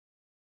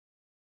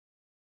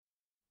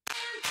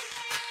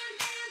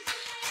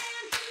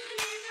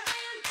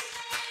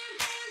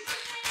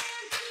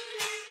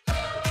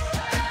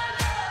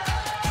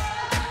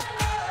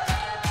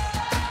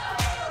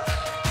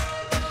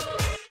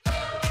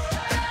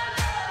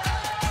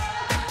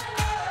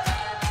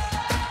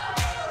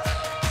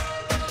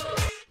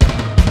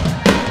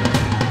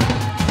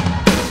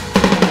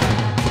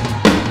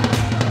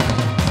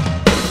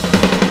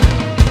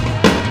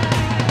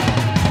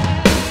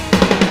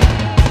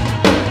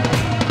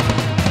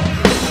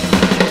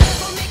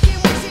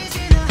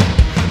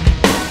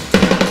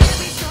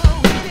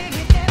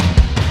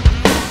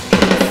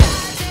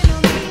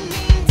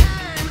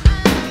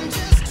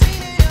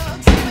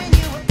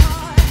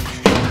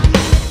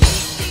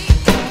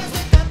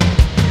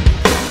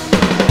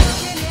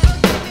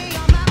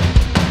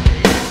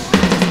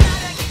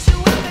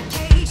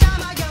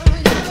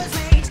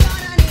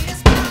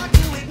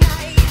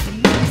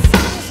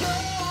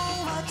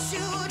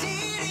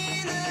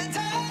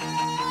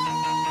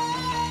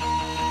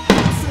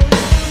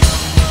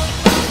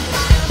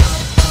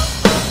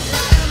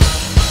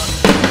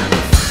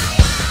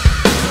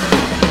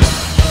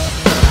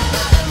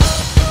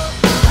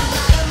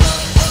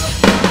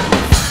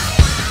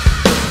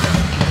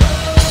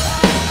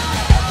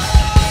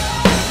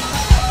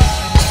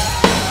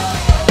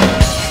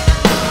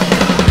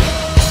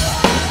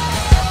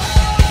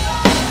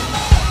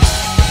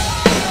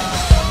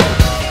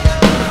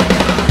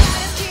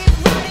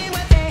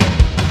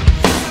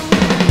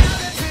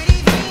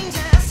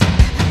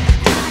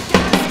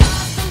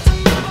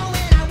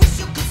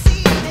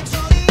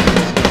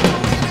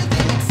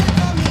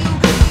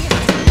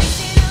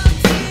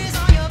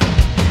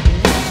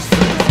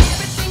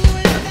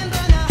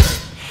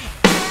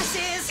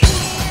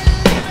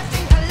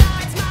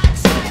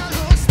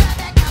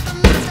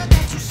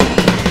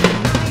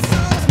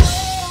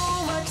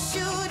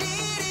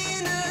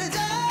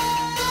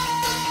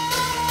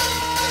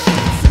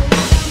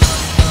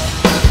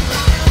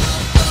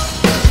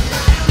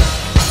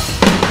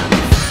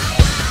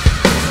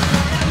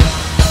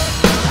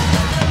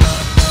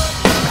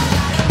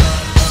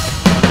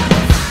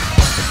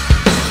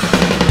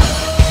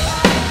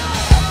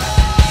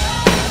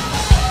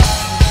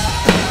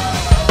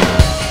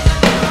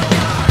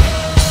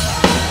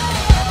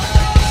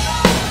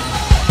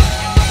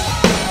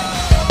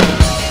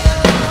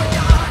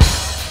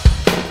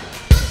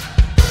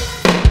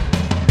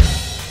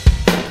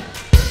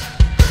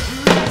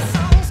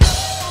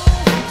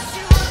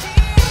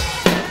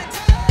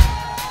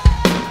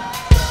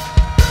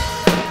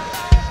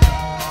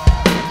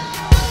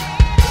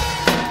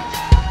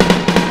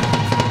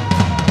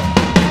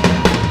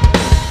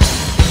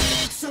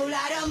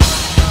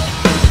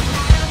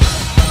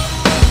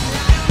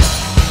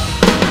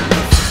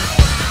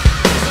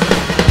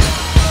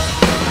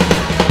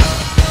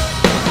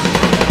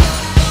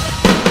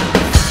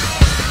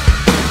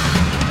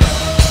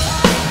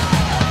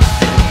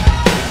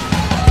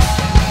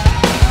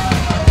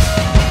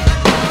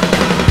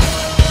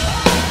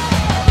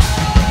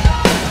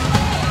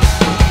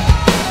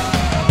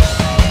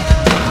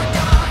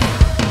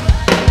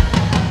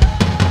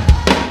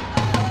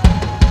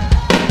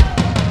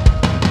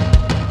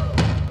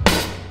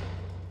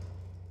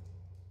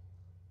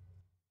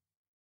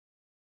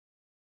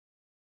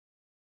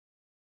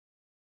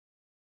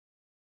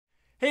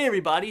Hey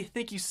everybody,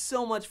 thank you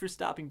so much for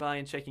stopping by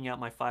and checking out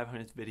my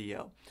 500th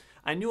video.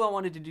 I knew I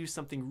wanted to do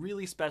something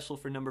really special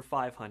for number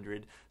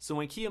 500, so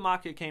when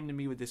Keomaka came to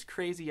me with this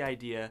crazy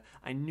idea,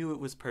 I knew it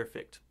was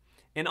perfect.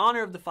 In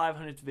honor of the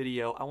 500th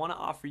video, I want to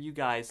offer you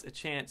guys a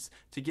chance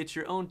to get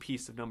your own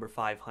piece of number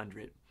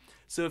 500.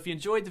 So if you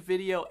enjoyed the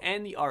video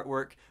and the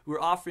artwork,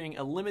 we're offering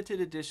a limited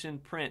edition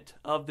print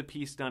of the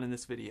piece done in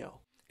this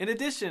video. In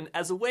addition,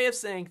 as a way of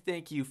saying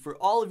thank you for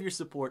all of your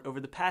support over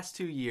the past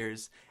 2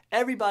 years,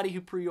 everybody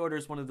who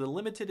pre-orders one of the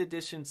limited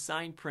edition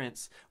signed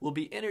prints will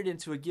be entered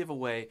into a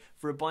giveaway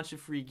for a bunch of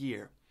free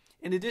gear.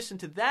 In addition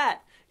to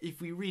that,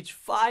 if we reach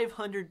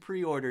 500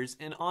 pre-orders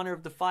in honor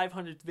of the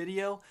 500th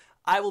video,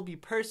 I will be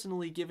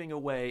personally giving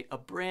away a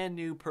brand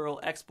new Pearl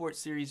Export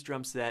Series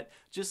drum set,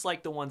 just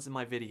like the ones in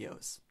my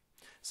videos.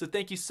 So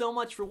thank you so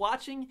much for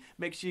watching.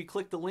 Make sure you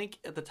click the link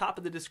at the top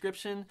of the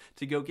description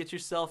to go get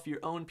yourself your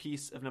own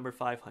piece of number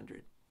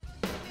 500.